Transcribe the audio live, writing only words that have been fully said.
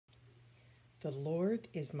The Lord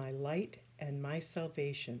is my light and my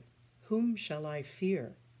salvation. Whom shall I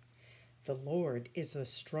fear? The Lord is the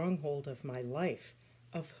stronghold of my life.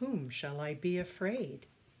 Of whom shall I be afraid?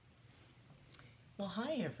 Well,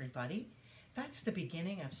 hi, everybody. That's the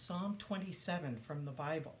beginning of Psalm 27 from the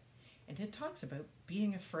Bible. And it talks about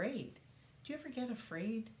being afraid. Do you ever get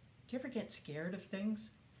afraid? Do you ever get scared of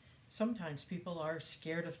things? Sometimes people are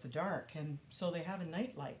scared of the dark, and so they have a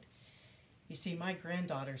nightlight. You see, my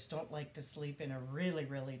granddaughters don't like to sleep in a really,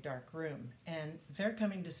 really dark room, and they're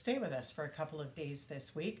coming to stay with us for a couple of days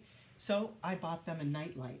this week, so I bought them a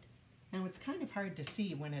nightlight. Now, it's kind of hard to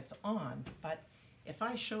see when it's on, but if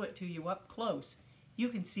I show it to you up close, you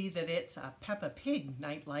can see that it's a Peppa Pig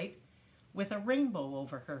nightlight with a rainbow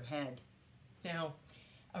over her head. Now,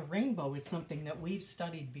 a rainbow is something that we've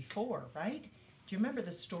studied before, right? Do you remember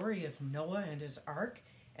the story of Noah and his ark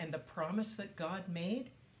and the promise that God made?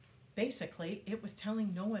 Basically, it was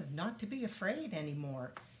telling Noah not to be afraid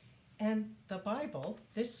anymore. And the Bible,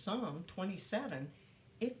 this Psalm 27,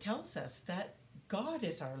 it tells us that God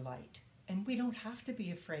is our light, and we don't have to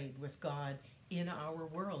be afraid with God in our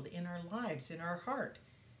world, in our lives, in our heart.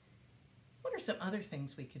 What are some other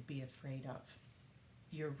things we could be afraid of?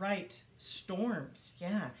 You're right, storms.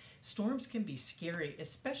 Yeah, storms can be scary,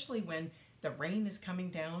 especially when the rain is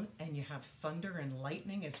coming down and you have thunder and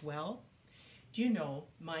lightning as well. Do you know,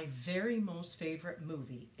 my very most favorite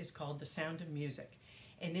movie is called The Sound of Music.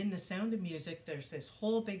 And in The Sound of Music, there's this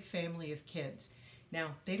whole big family of kids.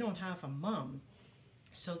 Now, they don't have a mom,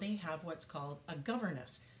 so they have what's called a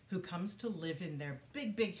governess who comes to live in their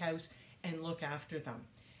big, big house and look after them.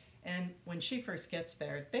 And when she first gets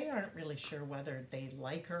there, they aren't really sure whether they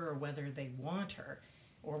like her or whether they want her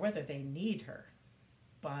or whether they need her.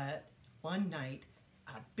 But one night,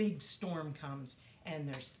 a big storm comes and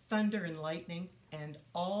there's thunder and lightning, and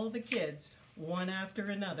all the kids, one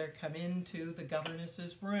after another, come into the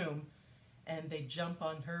governess's room and they jump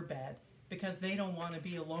on her bed because they don't want to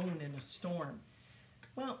be alone in a storm.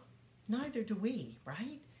 Well, neither do we,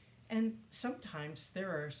 right? And sometimes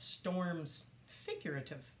there are storms,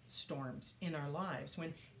 figurative storms in our lives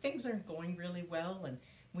when things aren't going really well and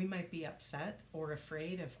we might be upset or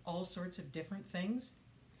afraid of all sorts of different things.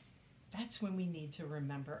 That's when we need to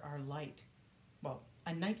remember our light. Well,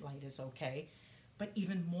 a nightlight is okay, but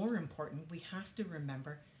even more important, we have to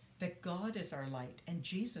remember that God is our light and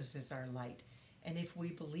Jesus is our light. And if we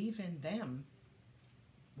believe in them,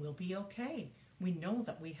 we'll be okay. We know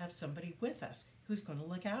that we have somebody with us who's going to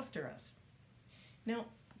look after us. Now,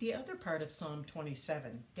 the other part of Psalm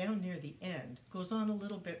 27, down near the end, goes on a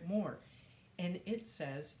little bit more, and it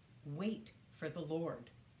says, "Wait for the Lord.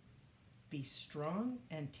 Be strong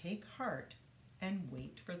and take heart and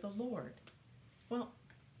wait for the Lord." Well,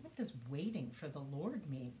 what does waiting for the Lord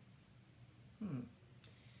mean?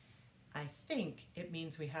 I think it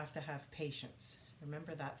means we have to have patience.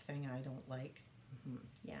 Remember that thing I don't like?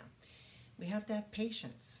 Yeah, we have to have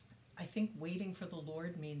patience. I think waiting for the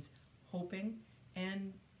Lord means hoping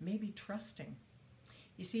and maybe trusting.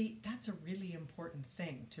 You see, that's a really important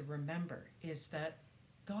thing to remember, is that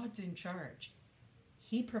God's in charge.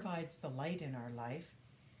 He provides the light in our life,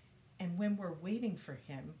 and when we're waiting for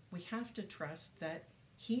Him, we have to trust that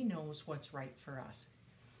He knows what's right for us.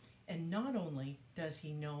 And not only does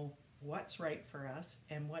He know what's right for us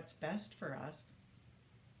and what's best for us,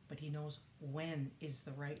 but He knows when is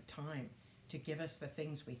the right time to give us the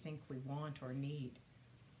things we think we want or need.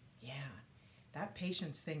 Yeah, that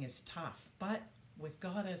patience thing is tough, but with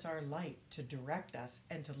God as our light to direct us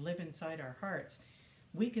and to live inside our hearts,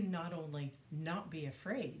 we can not only not be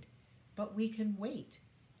afraid, but we can wait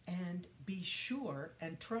and be sure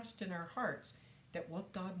and trust in our hearts that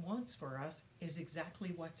what God wants for us is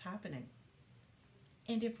exactly what's happening.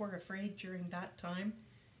 And if we're afraid during that time,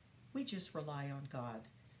 we just rely on God.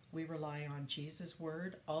 We rely on Jesus'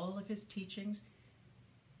 word, all of His teachings,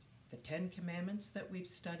 the 10 Commandments that we've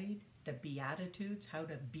studied, the Beatitudes, how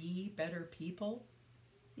to be better people.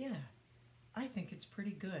 Yeah, I think it's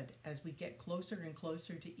pretty good as we get closer and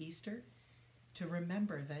closer to Easter to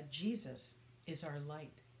remember that Jesus is our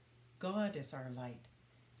light. God is our light.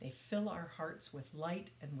 They fill our hearts with light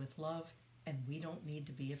and with love, and we don't need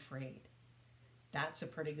to be afraid. That's a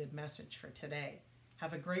pretty good message for today.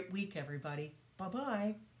 Have a great week, everybody.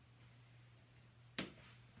 Bye-bye.